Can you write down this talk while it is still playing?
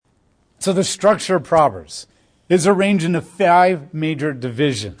So the structure of Proverbs is arranged into 5 major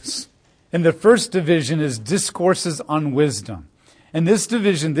divisions. And the first division is discourses on wisdom. And this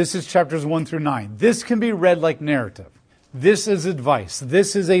division, this is chapters 1 through 9. This can be read like narrative. This is advice.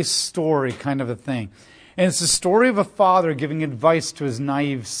 This is a story kind of a thing. And it's the story of a father giving advice to his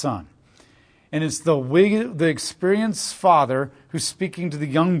naive son. And it's the experienced father who's speaking to the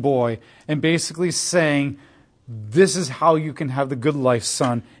young boy and basically saying, this is how you can have the good life,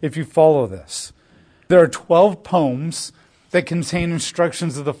 son, if you follow this. There are 12 poems that contain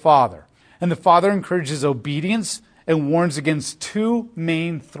instructions of the father. And the father encourages obedience and warns against 2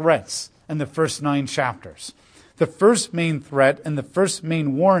 main threats in the first 9 chapters. The first main threat and the first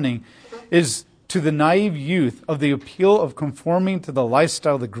main warning is to the naive youth of the appeal of conforming to the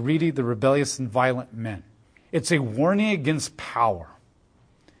lifestyle of the greedy, the rebellious, and violent men. It's a warning against power.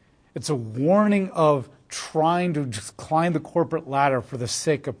 It's a warning of trying to just climb the corporate ladder for the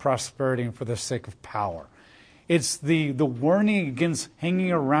sake of prosperity and for the sake of power. It's the warning against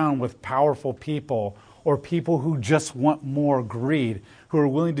hanging around with powerful people or people who just want more greed, who are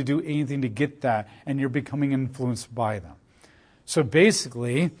willing to do anything to get that, and you're becoming influenced by them. So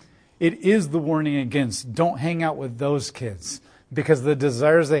basically, it is the warning against don't hang out with those kids because the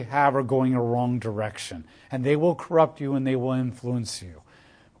desires they have are going a wrong direction, and they will corrupt you and they will influence you.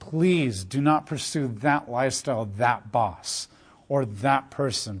 Please do not pursue that lifestyle, that boss, or that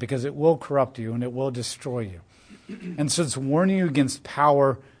person, because it will corrupt you and it will destroy you. And so it's warning you against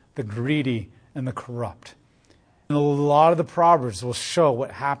power, the greedy, and the corrupt. And a lot of the Proverbs will show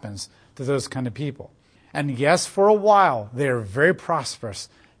what happens to those kind of people. And yes, for a while, they are very prosperous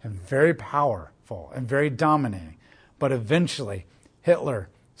and very powerful and very dominating. But eventually, Hitler,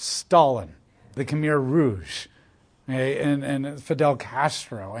 Stalin, the Khmer Rouge, and Fidel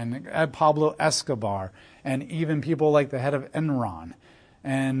Castro, and Pablo Escobar, and even people like the head of Enron,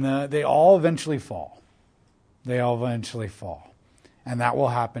 and they all eventually fall. They all eventually fall. And that will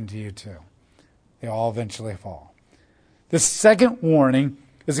happen to you too. They all eventually fall. The second warning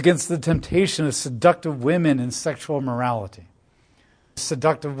is against the temptation of seductive women and sexual immorality.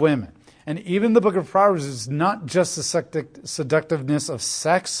 Seductive women. And even the book of Proverbs is not just the seductiveness of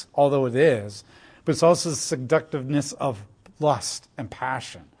sex, although it is, but it's also the seductiveness of lust and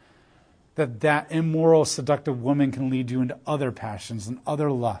passion. That immoral, seductive woman can lead you into other passions and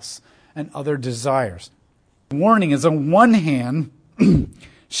other lusts and other desires. Warning is, on one hand,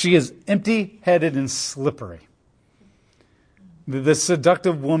 she is empty-headed and slippery. The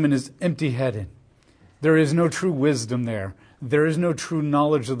seductive woman is empty-headed. There is no true wisdom there. There is no true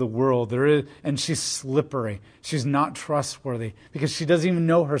knowledge of the world. And she's slippery. She's not trustworthy because she doesn't even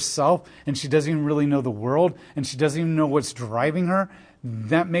know herself, and she doesn't even really know the world, and she doesn't even know what's driving her.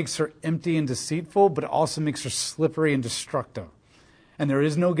 That makes her empty and deceitful, but it also makes her slippery and destructive. And there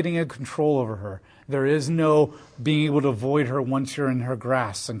is no getting a control over her. There is no being able to avoid her once you're in her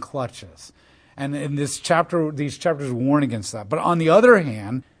grasp and clutches. And in this chapter, these chapters warn against that. But on the other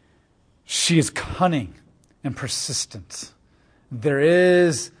hand, she is cunning and persistent. There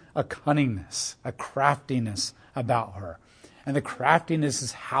is a cunningness, a craftiness about her. And the craftiness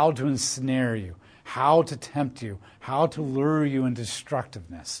is how to ensnare you, how to tempt you, how to lure you into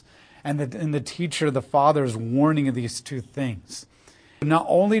destructiveness. And the teacher, the father, is warning of these 2 things. Not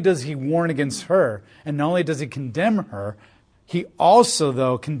only does he warn against her, and not only does he condemn her, he also,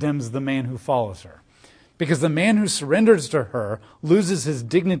 though, condemns the man who follows her. Because the man who surrenders to her loses his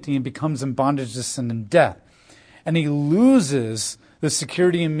dignity and becomes in bondage to sin and death. And he loses the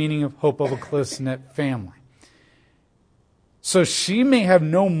security and meaning of hope of a close-knit family. So she may have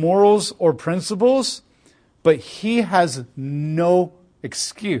no morals or principles, but he has no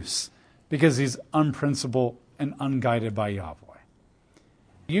excuse because he's unprincipled and unguided by Yahweh.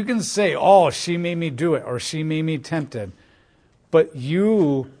 You can say, oh, she made me do it, or she made me tempted, but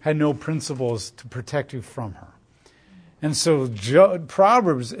you had no principles to protect you from her. And so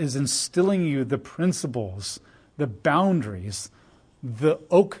Proverbs is instilling you the principles, the boundaries, the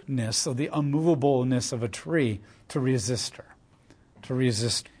oakness, or the unmovableness of a tree to resist her. To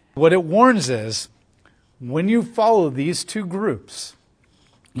resist. What it warns is, when you follow these 2 groups,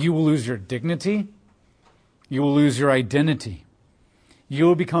 you will lose your dignity, you will lose your identity, you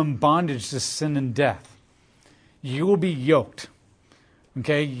will become bondage to sin and death. You will be yoked.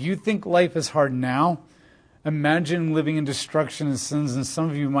 Okay? You think life is hard now? Imagine living in destruction and sins, and some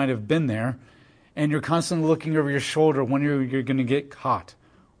of you might have been there, and you're constantly looking over your shoulder when you're going to get caught.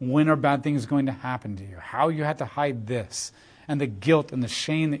 When are bad things going to happen to you? How you have to hide this, and the guilt and the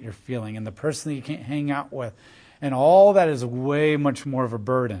shame that you're feeling, and the person that you can't hang out with. And all that is way much more of a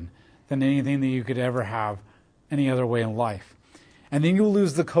burden than anything that you could ever have any other way in life. And then you'll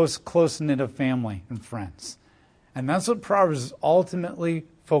lose the close knit of family and friends. And that's what Proverbs is ultimately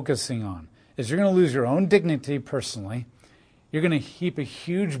focusing on, is you're going to lose your own dignity personally. You're going to heap a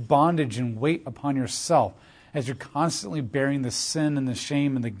huge bondage and weight upon yourself as you're constantly bearing the sin and the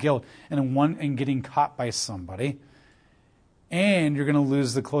shame and the guilt and getting caught by somebody. And you're going to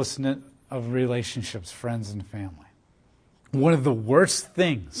lose the close-knit of relationships, friends and family. One of the worst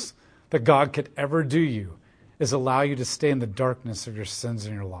things that God could ever do you is allow you to stay in the darkness of your sins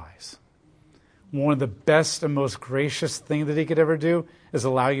and your lies. One of the best and most gracious things that he could ever do is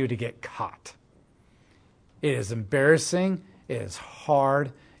allow you to get caught. It is embarrassing, it is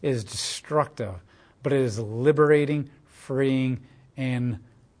hard, it is destructive, but it is liberating, freeing, and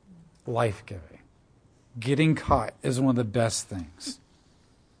life-giving. Getting caught is one of the best things.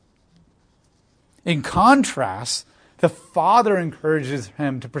 In contrast, the father encourages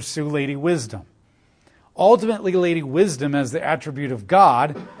him to pursue Lady Wisdom. Ultimately, Lady Wisdom as the attribute of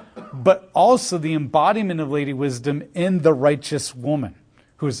God, but also the embodiment of Lady Wisdom in the righteous woman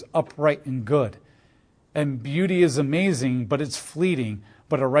who is upright and good. And beauty is amazing, but it's fleeting,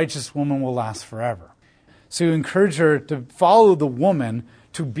 but a righteous woman will last forever. So you encourage her to follow the woman,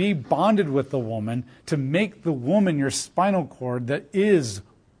 to be bonded with the woman, to make the woman your spinal cord that is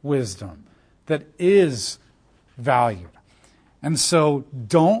wisdom, that is valued. And so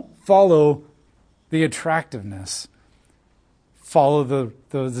don't follow the attractiveness, follow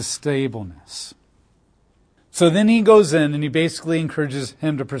the stableness. So then he goes in and he basically encourages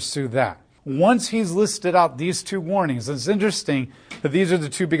him to pursue that. Once he's listed out these two warnings, it's interesting that these are the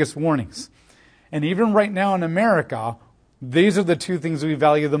two biggest warnings. And even right now in America, these are the two things we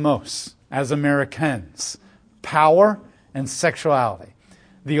value the most as Americans: power and sexuality.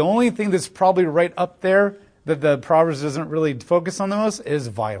 The only thing that's probably right up there that the Proverbs doesn't really focus on the most is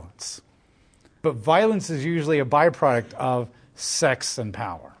violence. But violence is usually a byproduct of sex and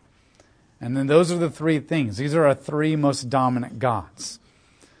power. And then those are the three things. These are our three most dominant gods.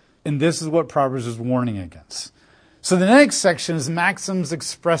 And this is what Proverbs is warning against. So the next section is maxims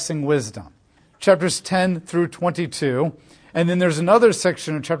expressing wisdom. Chapters 10 through 22. And then there's another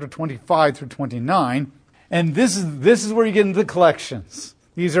section of chapter 25 through 29. And this is where you get into the collections.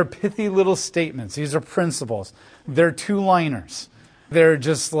 These are pithy little statements. These are principles. They're two-liners. They're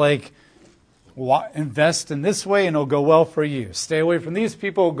just like, invest in this way and it'll go well for you. Stay away from these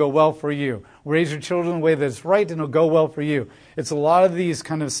people, it'll go well for you. Raise your children in a way that's right and it'll go well for you. It's a lot of these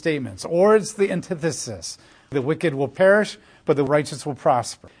kind of statements. Or it's the antithesis. The wicked will perish, but the righteous will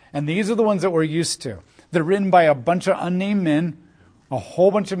prosper. And these are the ones that we're used to. They're written by a bunch of unnamed men, a whole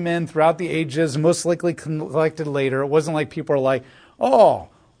bunch of men throughout the ages, most likely collected later. It wasn't like people are like, oh,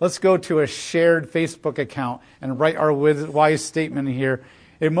 let's go to a shared Facebook account and write our wise statement here.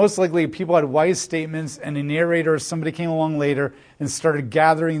 It most likely people had wise statements and a narrator or somebody came along later and started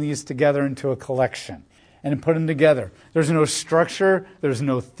gathering these together into a collection and put them together. There's no structure. There's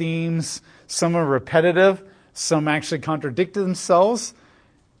no themes. Some are repetitive. Some actually contradict themselves.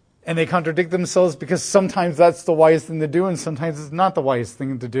 And they contradict themselves because sometimes that's the wise thing to do and sometimes it's not the wise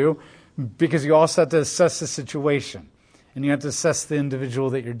thing to do, because you also have to assess the situation and you have to assess the individual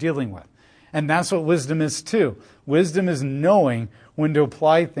that you're dealing with. And that's what wisdom is too. Wisdom is knowing when to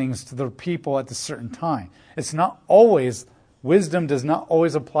apply things to the people at a certain time. Wisdom does not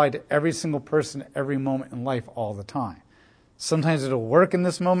always apply to every single person at every moment in life all the time. Sometimes it'll work in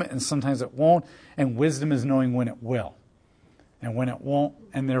this moment and sometimes it won't. And wisdom is knowing when it will and when it won't,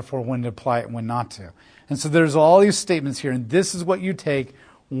 and therefore when to apply it and when not to. And so there's all these statements here, and this is what you take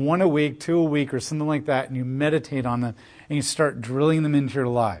one a week, two a week, or something like that, and you meditate on them and you start drilling them into your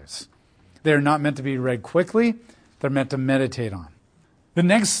lives. They're not meant to be read quickly. They're meant to meditate on. The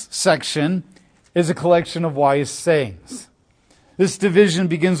next section is a collection of wise sayings. This division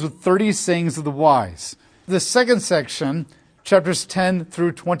begins with 30 sayings of the wise. The second section, chapters 10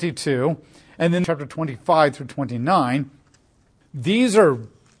 through 22, and then chapter 25 through 29, these are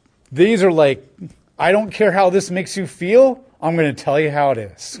like, I don't care how this makes you feel, I'm going to tell you how it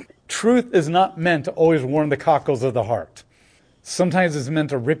is. Truth is not meant to always warm the cockles of the heart. Sometimes it's meant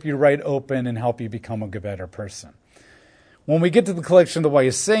to rip you right open and help you become a better person. When we get to the collection of the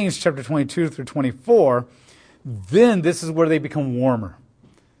wise sayings, chapter 22 through 24, then this is where they become warmer.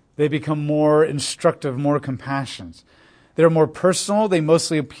 They become more instructive, more compassionate. They're more personal. They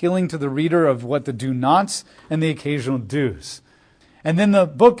mostly appealing to the reader of what the do-nots and the occasional do's. And then the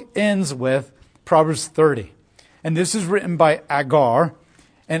book ends with Proverbs 30. And this is written by Agar.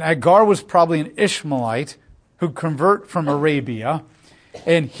 And Agar was probably an Ishmaelite who convert from Arabia.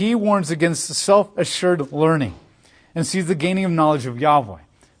 And he warns against self-assured learning and sees the gaining of knowledge of Yahweh.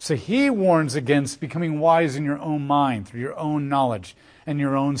 So he warns against becoming wise in your own mind through your own knowledge and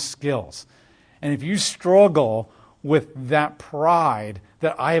your own skills. And if you struggle with that pride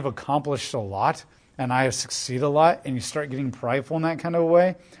that I have accomplished a lot and I have succeeded a lot, and you start getting prideful in that kind of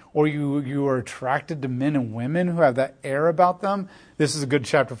way, or you are attracted to men and women who have that air about them, this is a good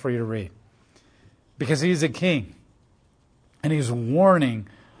chapter for you to read. Because he's a king. And he's warning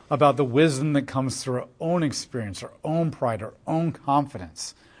about the wisdom that comes through our own experience, our own pride, our own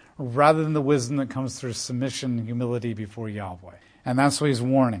confidence, rather than the wisdom that comes through submission and humility before Yahweh. And that's what he's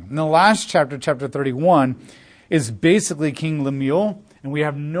warning. And the last chapter, chapter 31, is basically King Lemuel. And we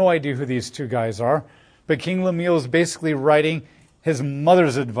have no idea who these two guys are. But King Lemuel is basically writing his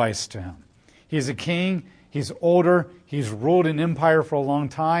mother's advice to him. He's a king. He's older. He's ruled an empire for a long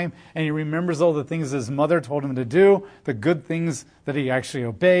time. And he remembers all the things his mother told him to do, the good things that he actually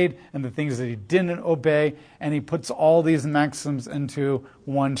obeyed, and the things that he didn't obey. And he puts all these maxims into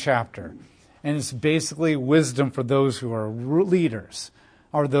one chapter. And it's basically wisdom for those who are leaders,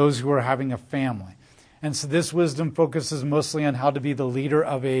 or those who are having a family. And so this wisdom focuses mostly on how to be the leader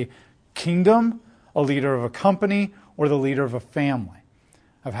of a kingdom, a leader of a company, or the leader of a family,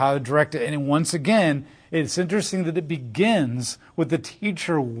 of how to direct it. And once again, it's interesting that it begins with the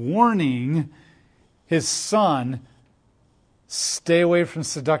teacher warning his son, stay away from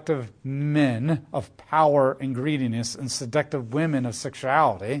seductive men of power and greediness and seductive women of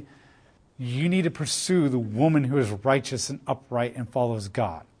sexuality. You need to pursue the woman who is righteous and upright and follows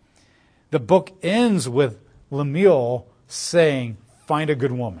God. The book ends with Lemuel saying, find a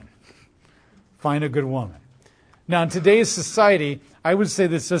good woman. Find a good woman. Now, in today's society, I would say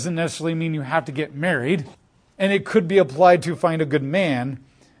this doesn't necessarily mean you have to get married, and it could be applied to find a good man,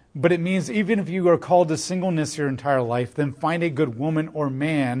 but it means even if you are called to singleness your entire life, then find a good woman or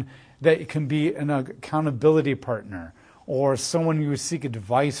man that can be an accountability partner, or someone you seek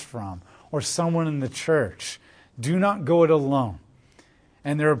advice from, or someone in the church. Do not go it alone.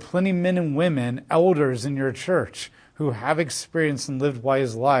 And there are plenty of men and women, elders in your church, who have experienced and lived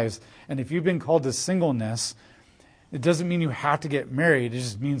wise lives. And if you've been called to singleness, it doesn't mean you have to get married. It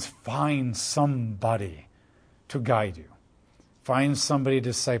just means find somebody to guide you. Find somebody to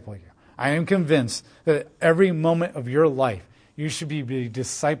disciple you. I am convinced that every moment of your life, you should be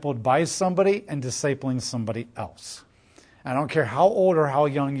discipled by somebody and discipling somebody else. I don't care how old or how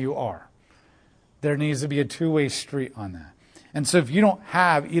young you are. There needs to be a two-way street on that. And so if you don't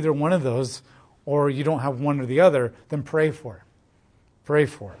have either one of those, or you don't have one or the other, then pray for it. Pray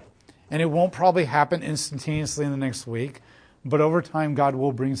for it. And it won't probably happen instantaneously in the next week, but over time, God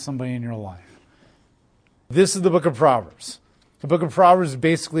will bring somebody in your life. This is the book of Proverbs. The book of Proverbs is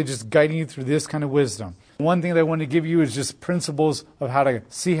basically just guiding you through this kind of wisdom. One thing that I want to give you is just principles of how to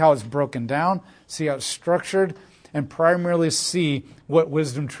see how it's broken down, see how it's structured, and primarily see what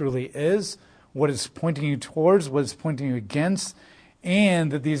wisdom truly is, what it's pointing you towards, what it's pointing you against, and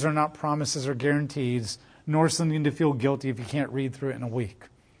that these are not promises or guarantees, nor something to feel guilty if you can't read through it in a week.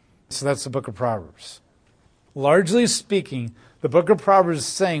 So that's the book of Proverbs. Largely speaking, the book of Proverbs is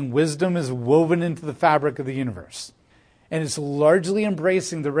saying wisdom is woven into the fabric of the universe. And it's largely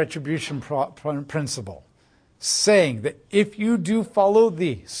embracing the retribution principle, saying that if you do follow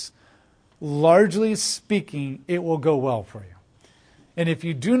these, largely speaking, it will go well for you. And if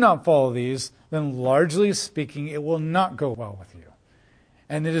you do not follow these, then largely speaking, it will not go well with you.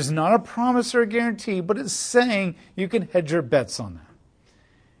 And it is not a promise or a guarantee, but it's saying you can hedge your bets on that.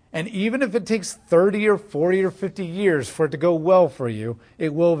 And even if it takes 30 or 40 or 50 years for it to go well for you,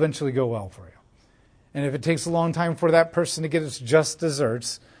 it will eventually go well for you. And if it takes a long time for that person to get its just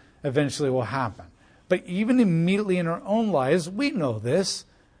desserts, eventually it will happen. But even immediately in our own lives, we know this.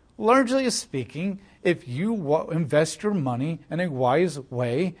 Largely speaking, if you invest your money in a wise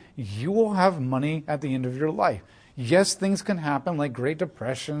way, you will have money at the end of your life. Yes, things can happen like Great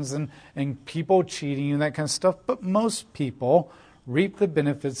Depressions and people cheating and that kind of stuff, but most people reap the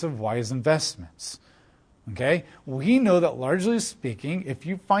benefits of wise investments. Okay? We know that largely speaking, if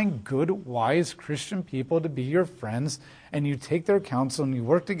you find good, wise Christian people to be your friends and you take their counsel and you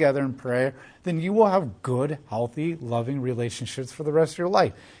work together in prayer, then you will have good, healthy, loving relationships for the rest of your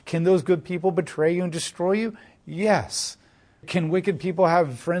life. Can those good people betray you and destroy you? Yes. Can wicked people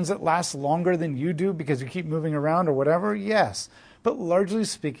have friends that last longer than you do because you keep moving around or whatever? Yes. But largely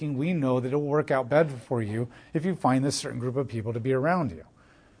speaking, we know that it will work out better for you if you find this certain group of people to be around you.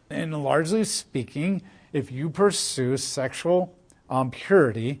 And largely speaking, if you pursue sexual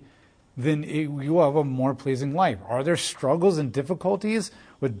purity, then you will have a more pleasing life. Are there struggles and difficulties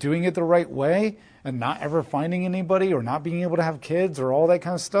with doing it the right way and not ever finding anybody or not being able to have kids or all that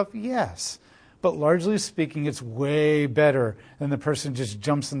kind of stuff? Yes. But largely speaking, it's way better than the person just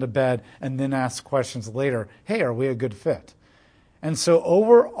jumps into bed and then asks questions later. Hey, are we a good fit? And so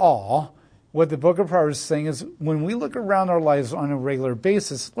overall, what the book of Proverbs is saying is when we look around our lives on a regular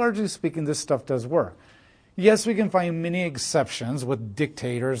basis, largely speaking, this stuff does work. Yes, we can find many exceptions with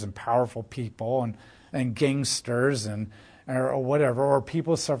dictators and powerful people and gangsters or whatever, or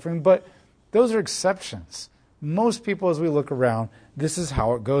people suffering, but those are exceptions. Most people, as we look around, this is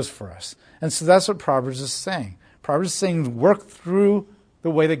how it goes for us. And so that's what Proverbs is saying. Proverbs is saying work through the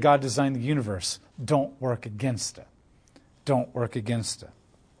way that God designed the universe. Don't work against it. Don't work against it.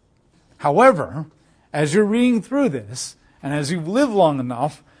 However, as you're reading through this, and as you've lived long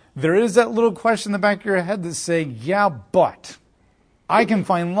enough, there is that little question in the back of your head that's saying, yeah, but I can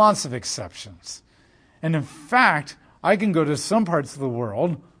find lots of exceptions. And in fact, I can go to some parts of the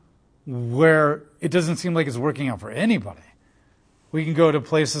world where it doesn't seem like it's working out for anybody. We can go to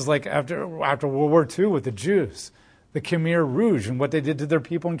places like after World War II with the Jews, the Khmer Rouge and what they did to their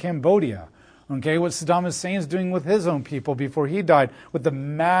people in Cambodia. Okay, what Saddam Hussein is doing with his own people before he died with the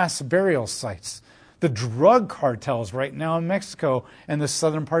mass burial sites. The drug cartels right now in Mexico and the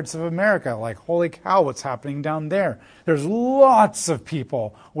southern parts of America, like, holy cow, what's happening down there? There's lots of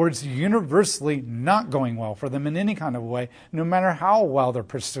people where it's universally not going well for them in any kind of way, no matter how well they're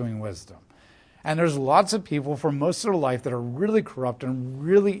pursuing wisdom. And there's lots of people for most of their life that are really corrupt and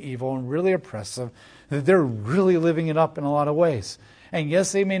really evil and really oppressive, that they're really living it up in a lot of ways. And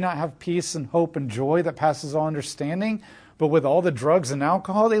yes, they may not have peace and hope and joy that passes all understanding, but with all the drugs and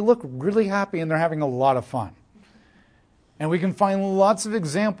alcohol, they look really happy and they're having a lot of fun. And we can find lots of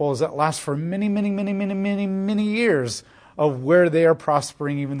examples that last for many, many, many, many, many, many years of where they are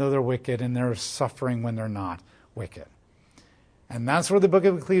prospering even though they're wicked, and they're suffering when they're not wicked. And that's where the book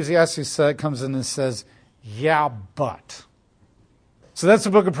of Ecclesiastes comes in and says, yeah, but. So that's the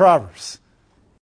book of Proverbs.